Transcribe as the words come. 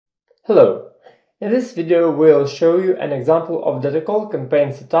Hello! In this video we'll show you an example of Datacol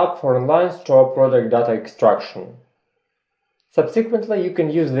campaign setup for online store product data extraction. Subsequently, you can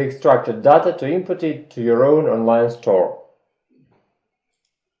use the extracted data to input it to your own online store.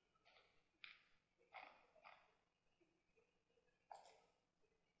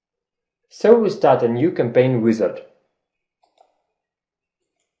 So we start a new campaign wizard.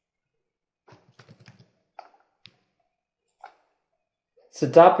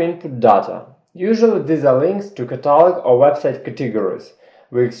 Set up input data. Usually these are links to catalog or website categories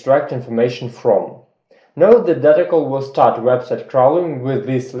we extract information from. Note that Datacol will start website crawling with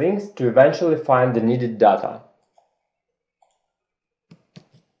these links to eventually find the needed data.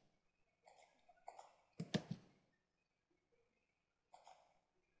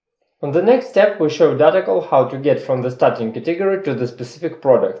 On the next step, we show Datacol how to get from the starting category to the specific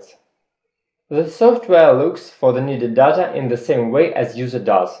products. The software looks for the needed data in the same way as user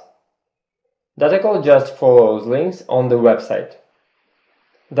does. Datacol just follows links on the website.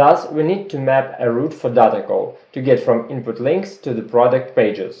 Thus, we need to map a route for Datacol to get from input links to the product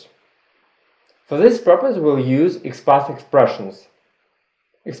pages. For this purpose, we'll use XPath expressions.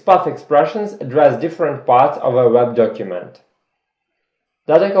 XPath expressions address different parts of a web document.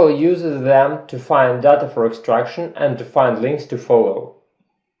 Datacol uses them to find data for extraction and to find links to follow.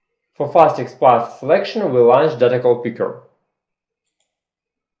 For fast XPath selection, we launch Datacol Picker.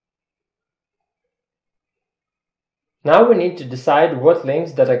 Now we need to decide what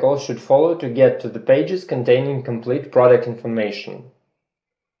links Datacol should follow to get to the pages containing complete product information.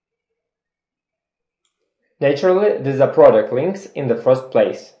 Naturally, these are product links in the first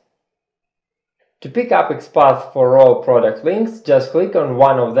place. To pick up XPath for all product links, just click on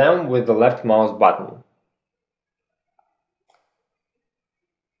one of them with the left mouse button.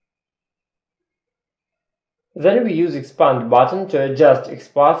 Then we use Expand button to adjust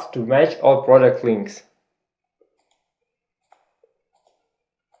XPath to match all product links.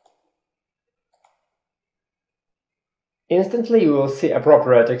 Instantly you will see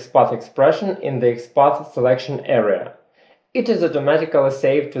appropriate XPath expression in the XPath selection area. It is automatically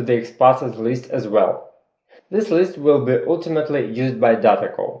saved to the XPaths list as well. This list will be ultimately used by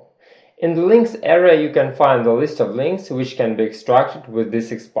Datacol. In the links area you can find the list of links which can be extracted with this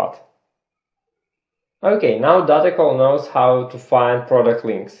XPath. Okay, now Datacol knows how to find product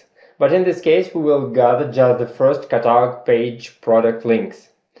links, but in this case we will gather just the first catalog page product links.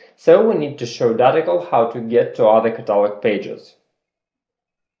 So we need to show Datacol how to get to other catalog pages.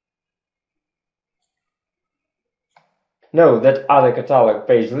 Note that other catalog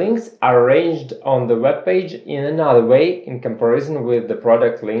page links are arranged on the web page in another way in comparison with the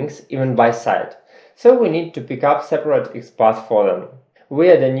product links, even by site. So we need to pick up separate XPath for them.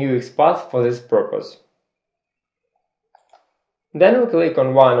 We add a new XPath for this purpose. Then we click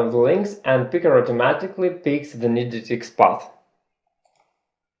on one of the links and Picker automatically picks the needed XPath.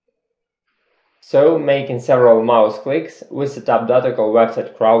 So, making several mouse clicks, we set up Datacol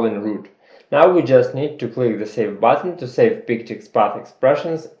website crawling route. Now we just need to click the Save button to save picked XPath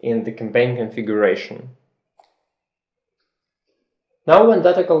expressions in the campaign configuration. Now when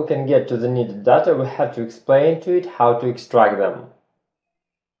Datacol can get to the needed data, we have to explain to it how to extract them.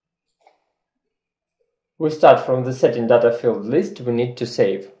 We start from the setting data field list we need to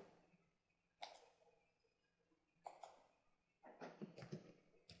save.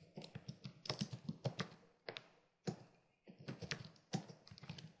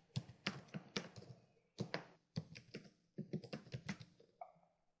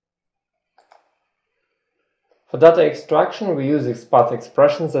 For data extraction, we use XPath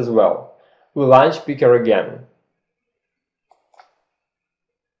expressions as well. We launch Picker again.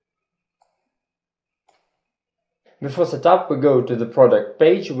 Before setup, we go to the product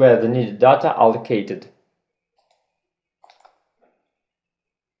page where the needed data are located.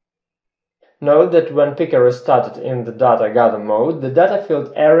 Note that when Picker is started in the data gather mode, the data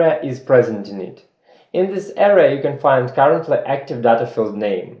field area is present in it. In this area you can find currently active data field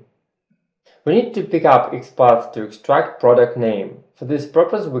name. We need to pick up XPath to extract product name. For this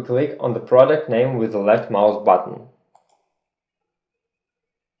purpose we click on the product name with the left mouse button.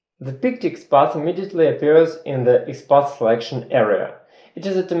 The picked XPath immediately appears in the XPath selection area. It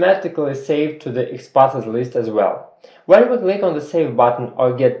is automatically saved to the XPaths list as well. When we click on the Save button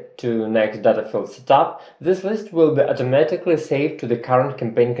or get to next data field setup, this list will be automatically saved to the current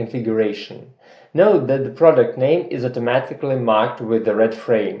campaign configuration. Note that the product name is automatically marked with the red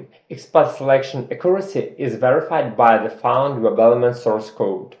frame. XPath selection accuracy is verified by the Found web element source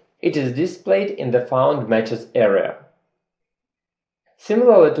code. It is displayed in the Found Matches area.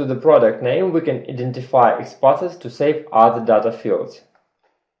 Similarly to the product name, we can identify XPaths to save other data fields.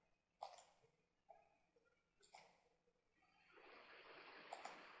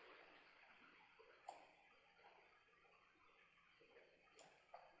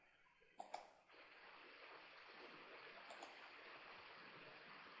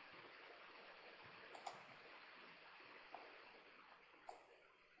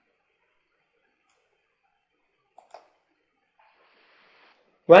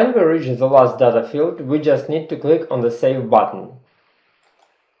 When we reach the last data field, we just need to click on the Save button.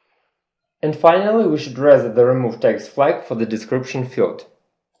 And finally, we should reset the Remove Text flag for the description field.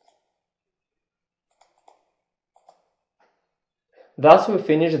 Thus we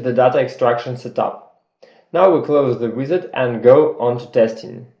finish the data extraction setup. Now we close the wizard and go on to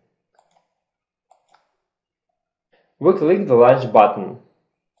testing. We click the Launch button.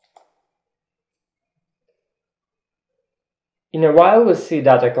 In a while we see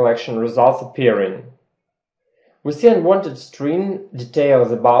data collection results appearing. We see unwanted string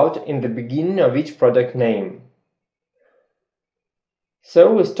details about in the beginning of each product name.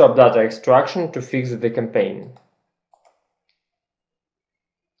 So we stop data extraction to fix the campaign.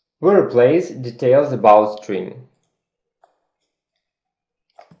 We replace details about string.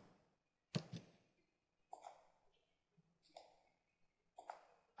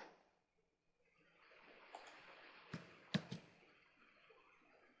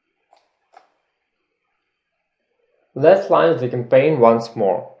 Let's launch the campaign once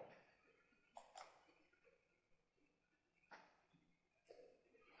more.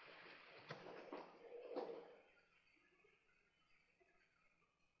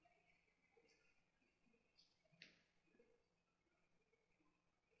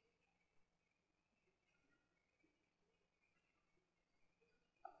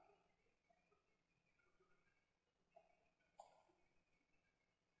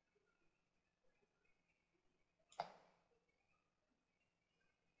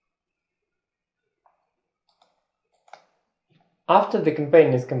 After the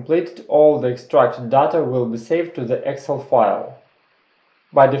campaign is completed, all the extracted data will be saved to the Excel file.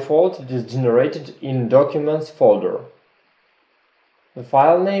 By default, it is generated in Documents folder. The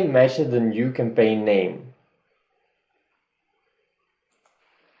file name matches the new campaign name.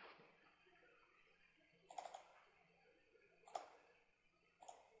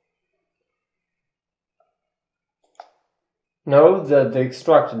 Note that the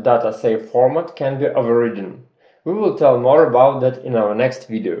extracted data save format can be overridden. We will tell more about that in our next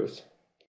videos.